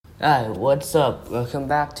Hi, what's up? Welcome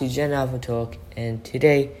back to Gen Alpha Talk, and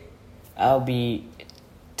today I'll be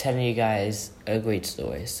telling you guys a great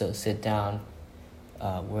story. So sit down,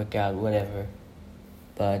 work out, whatever,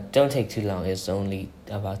 but don't take too long. It's only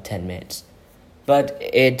about 10 minutes. But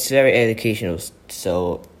it's very educational,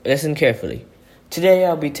 so listen carefully. Today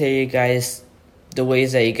I'll be telling you guys the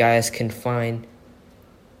ways that you guys can find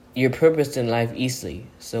your purpose in life easily.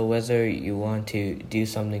 So whether you want to do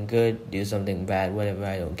something good, do something bad, whatever,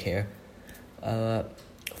 I don't care.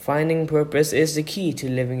 Finding purpose is the key to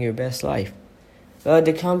living your best life.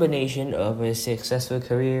 The combination of a successful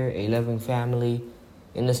career, a loving family,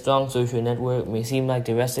 and a strong social network may seem like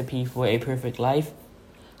the recipe for a perfect life.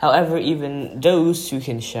 However, even those who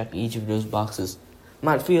can check each of those boxes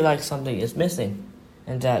might feel like something is missing,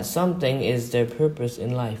 and that something is their purpose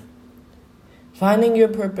in life. Finding your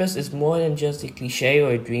purpose is more than just a cliche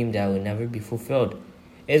or a dream that will never be fulfilled.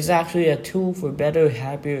 It's actually a tool for better,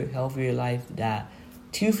 happier, healthier life that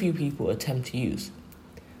too few people attempt to use.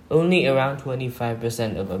 Only around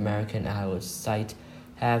 25% of American adults cite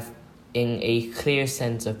having a clear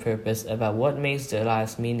sense of purpose about what makes their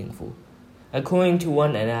lives meaningful. According to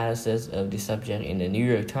one analysis of the subject in the New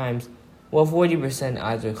York Times, while 40%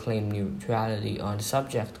 either claim neutrality on the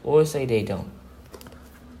subject or say they don't.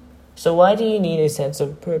 So why do you need a sense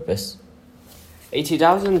of purpose? A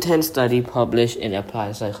 2010 study published in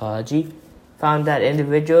Applied Psychology found that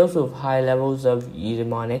individuals with high levels of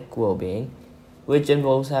eudaimonic well-being, which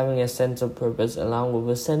involves having a sense of purpose along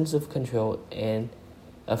with a sense of control and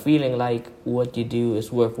a feeling like what you do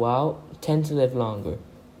is worthwhile, tend to live longer.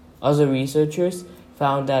 Other researchers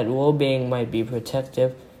found that well-being might be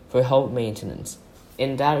protective for health maintenance.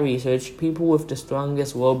 In that research, people with the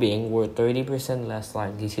strongest well-being were 30% less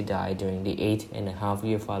likely to die during the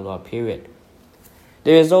 8.5-year follow-up period.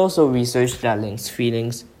 There is also research that links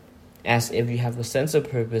feelings as if you have a sense of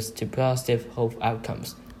purpose to positive health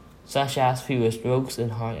outcomes, such as fewer strokes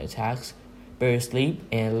and heart attacks, better sleep,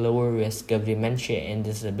 and lower risk of dementia and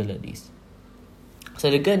disabilities. So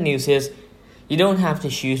the good news is, you don't have to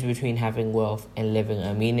choose between having wealth and living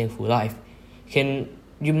a meaningful life.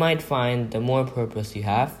 You might find the more purpose you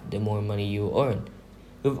have, the more money you earn.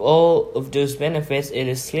 With all of those benefits, it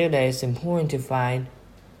is clear that it's important to find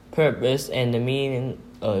purpose and the meaning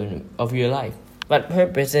of your life. But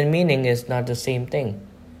purpose and meaning is not the same thing.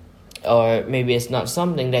 Or maybe it's not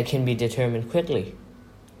something that can be determined quickly.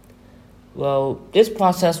 Well, this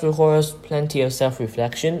process requires plenty of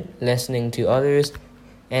self-reflection, listening to others,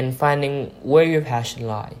 and finding where your passion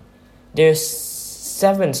lies. There's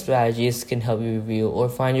 7 strategies can help you reveal or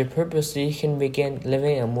find your purpose so you can begin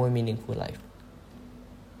living a more meaningful life.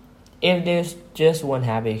 If there's just one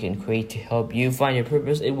habit you can create to help you find your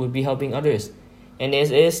purpose, it would be helping others. And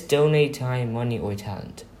it is donate time, money, or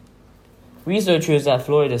talent. Researchers at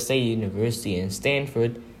Florida State University and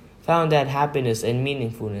Stanford found that happiness and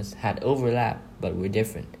meaningfulness had overlap but were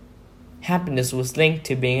different. Happiness was linked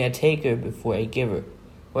to being a taker before a giver,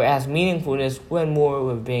 whereas meaningfulness went more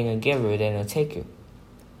with being a giver than a taker.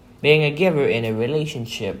 Being a giver in a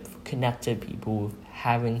relationship connected people with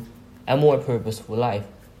having a more purposeful life.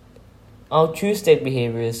 Altruistic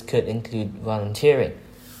behaviors could include volunteering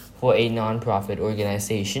for a non-profit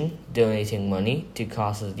organization, donating money to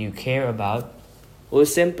causes you care about, or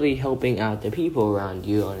simply helping out the people around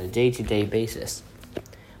you on a day-to-day basis.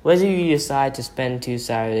 Whether you decide to spend 2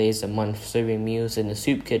 Saturdays a month serving meals in the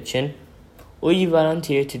soup kitchen, or you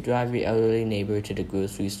volunteer to drive your elderly neighbor to the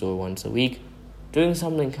grocery store once a week, doing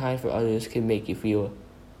something kind for others can make you feel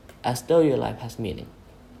as though your life has meaning.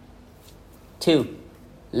 2.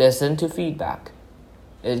 Listen to feedback.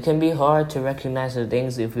 It can be hard to recognize the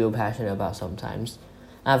things you feel passionate about sometimes.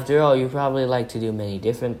 After all, you probably like to do many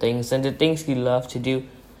different things, and the things you love to do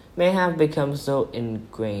may have become so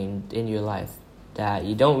ingrained in your life that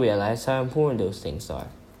you don't realize how important those things are.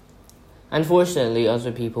 Unfortunately,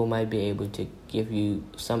 other people might be able to give you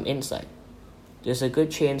some insight. There's a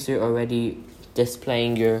good chance you're already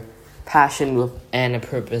displaying your passion and a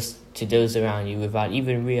purpose to those around you without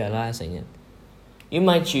even realizing it. You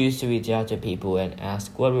might choose to reach out to people and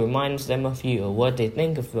ask what reminds them of you or what they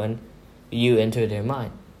think of when you enter their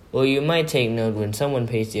mind. Or you might take note when someone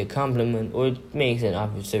pays you a compliment or makes an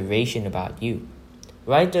observation about you.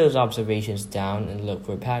 Write those observations down and look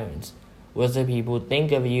for patterns. Whether people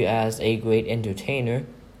think of you as a great entertainer,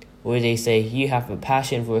 or they say you have a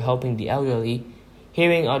passion for helping the elderly,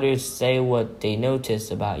 hearing others say what they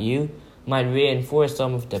notice about you might reinforce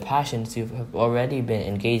some of the passions you have already been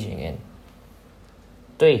engaging in.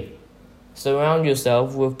 3. Surround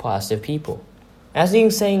yourself with positive people. As the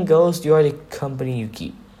saying goes, you are the company you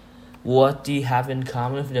keep. What do you have in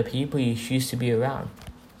common with the people you choose to be around?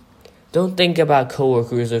 Don't think about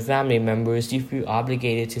coworkers or family members you feel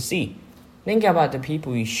obligated to see. Think about the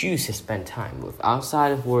people you choose to spend time with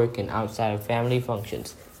outside of work and outside of family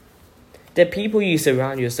functions. The people you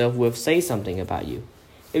surround yourself with say something about you.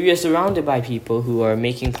 If you're surrounded by people who are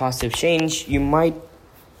making positive change, you might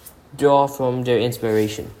draw from their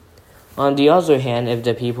inspiration. On the other hand, if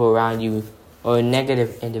the people around you are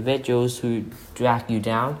negative individuals who drag you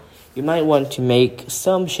down, you might want to make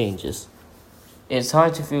some changes. It's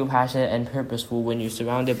hard to feel passionate and purposeful when you're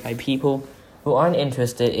surrounded by people who aren't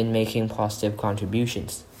interested in making positive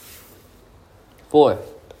contributions. 4.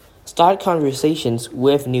 Start conversations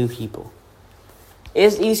with new people.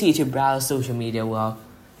 It's easy to browse social media while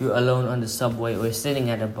you're alone on the subway or sitting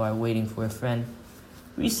at a bar waiting for a friend.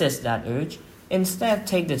 Resist that urge. Instead,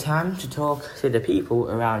 take the time to talk to the people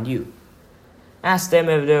around you. Ask them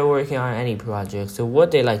if they're working on any projects or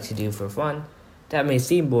what they like to do for fun. That may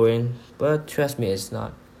seem boring, but trust me, it's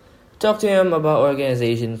not. Talk to them about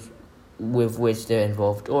organizations with which they're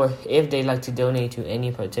involved or if they like to donate to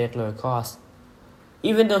any particular cause.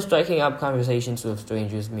 Even though striking up conversations with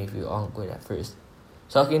strangers may feel awkward at first,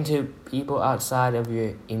 talking to people outside of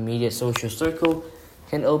your immediate social circle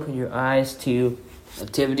can open your eyes to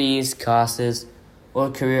activities, causes,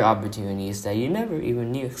 or career opportunities that you never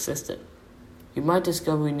even knew existed. You might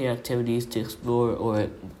discover new activities to explore or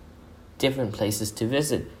different places to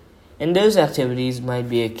visit, and those activities might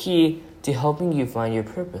be a key to helping you find your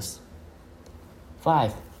purpose.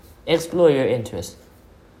 5. Explore your interests.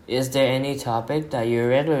 Is there any topic that you're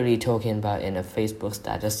regularly talking about in a Facebook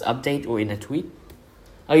status update or in a tweet?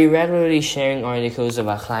 Are you regularly sharing articles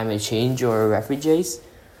about climate change or refugees?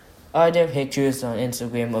 Are there pictures on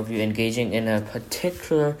Instagram of you engaging in a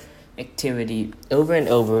particular activity over and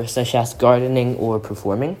over, such as gardening or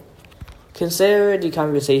performing? Consider the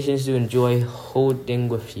conversations you enjoy holding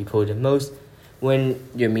with people the most when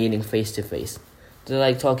you're meeting face to face. Do you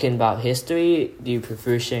like talking about history? Do you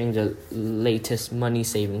prefer sharing the latest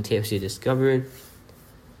money-saving tips you discovered?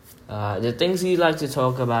 The things you like to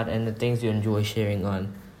talk about and the things you enjoy sharing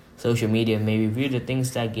on social media may reveal the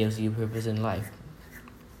things that gives you purpose in life.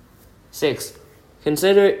 6.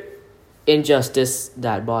 Consider injustice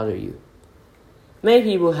that bother you. Many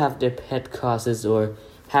people have their pet causes or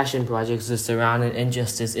passion projects that surround an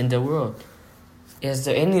injustice in the world. Is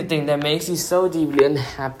there anything that makes you so deeply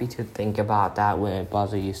unhappy to think about that when it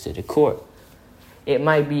bothers you to the core? It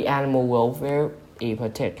might be animal welfare, a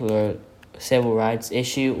particular civil rights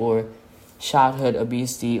issue, or childhood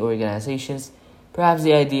obesity organizations. Perhaps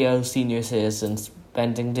the idea of senior citizens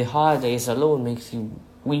spending the holidays alone makes you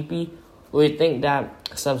weepy, or you think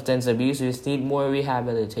that substance abusers need more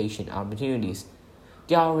rehabilitation opportunities.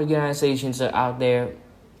 The organizations are out there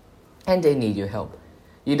and they need your help.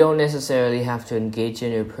 You don't necessarily have to engage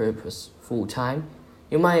in your purpose full time.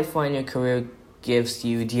 You might find your career gives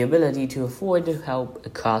you the ability to afford to help a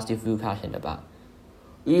cause you feel passionate about.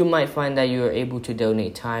 You might find that you are able to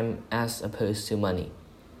donate time as opposed to money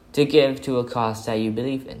to give to a cause that you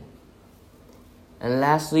believe in. And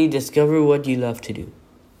lastly, discover what you love to do.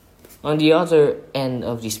 On the other end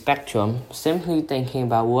of the spectrum, simply thinking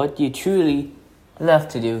about what you truly love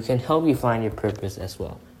to do can help you find your purpose as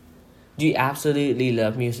well. Do you absolutely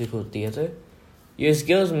love musical theater? Your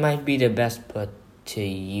skills might be the best put to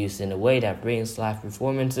use in a way that brings live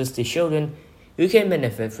performances to children who can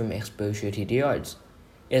benefit from exposure to the arts.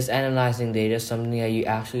 Is analyzing data something that you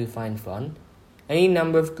actually find fun? Any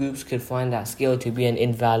number of groups could find that skill to be an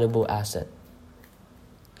invaluable asset.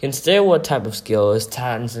 Consider what type of skills,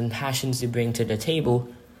 talents, and passions you bring to the table,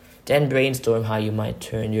 then brainstorm how you might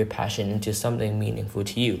turn your passion into something meaningful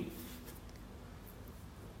to you.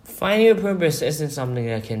 Finding your purpose isn't something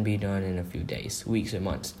that can be done in a few days, weeks, or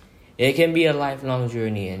months. It can be a lifelong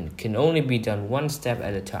journey and can only be done one step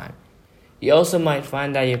at a time. You also might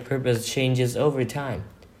find that your purpose changes over time.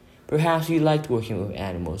 Perhaps you liked working with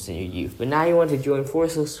animals in your youth, but now you want to join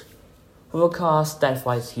forces with a cause that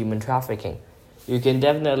fights human trafficking. You can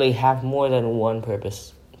definitely have more than one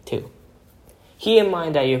purpose, too. Keep in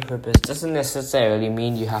mind that your purpose doesn't necessarily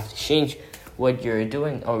mean you have to change what you're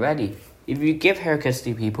doing already. If you give haircuts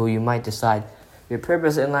to people, you might decide your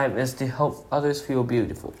purpose in life is to help others feel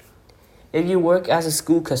beautiful. If you work as a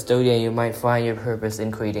school custodian, you might find your purpose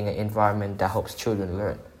in creating an environment that helps children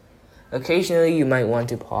learn. Occasionally, you might want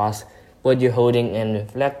to pause what you're holding and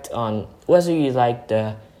reflect on whether you like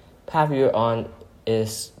the path you're on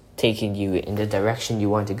is taking you in the direction you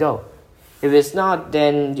want to go. If it's not,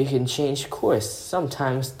 then you can change course.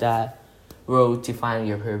 Sometimes that road to finding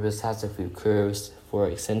your purpose has a few curves,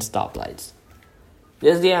 forks, and stoplights.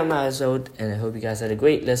 This is the end of my episode, and I hope you guys had a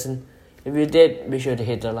great listen. If you did, be sure to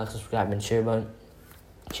hit the like, subscribe, and share button.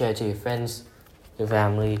 share it to your friends, your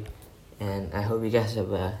family, and I hope you guys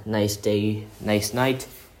have a nice day, nice night,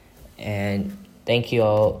 and thank you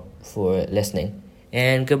all for listening,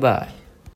 and goodbye.